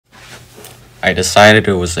I decided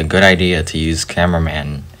it was a good idea to use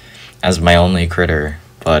Cameraman as my only critter,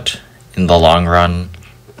 but in the long run,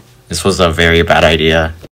 this was a very bad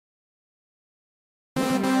idea.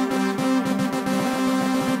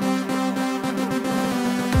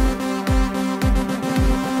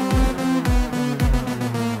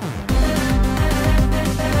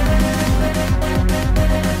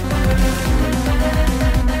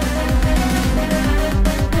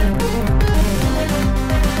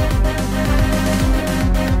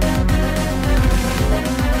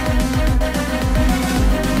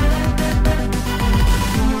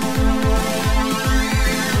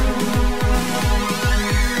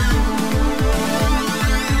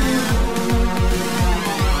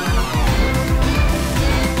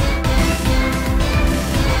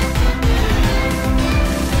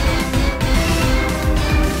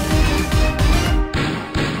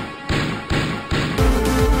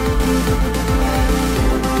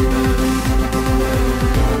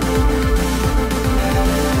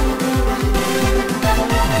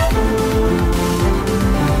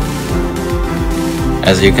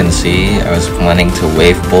 As you can see, I was planning to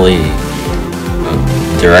wave bully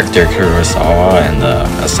Director Kurosawa and the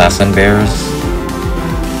Assassin Bears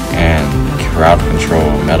and crowd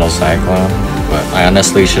control Metal Cyclone, but I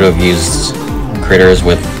honestly should have used critters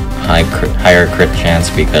with higher crit chance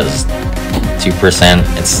because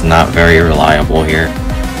 2% it's not very reliable here.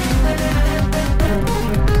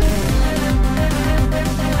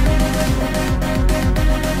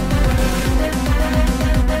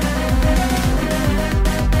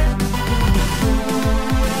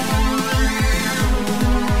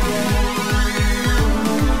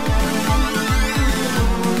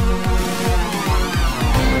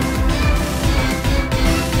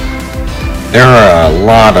 There are a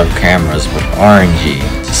lot of cameras, but RNG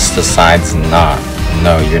just decides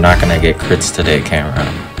no, you're not gonna get crits today, camera.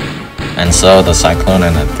 And so the Cyclone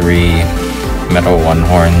and the 3 Metal One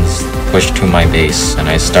Horns push to my base, and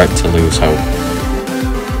I start to lose hope.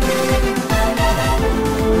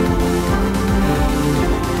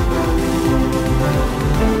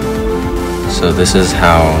 So this is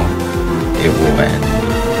how it will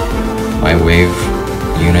end. My wave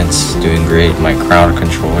units doing great, my crowd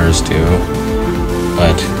controllers too,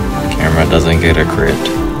 but camera doesn't get a crit.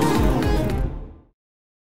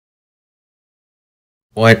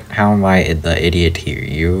 What? How am I the idiot here?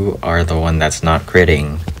 You are the one that's not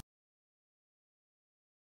critting.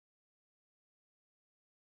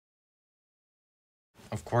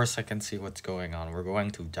 Of course I can see what's going on. We're going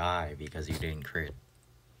to die because you didn't crit.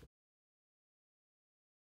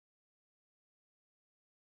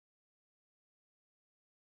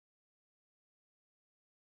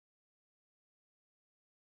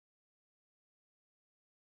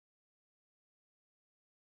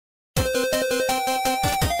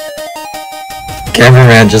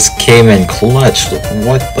 Cameraman just came in clutch.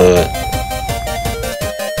 What the?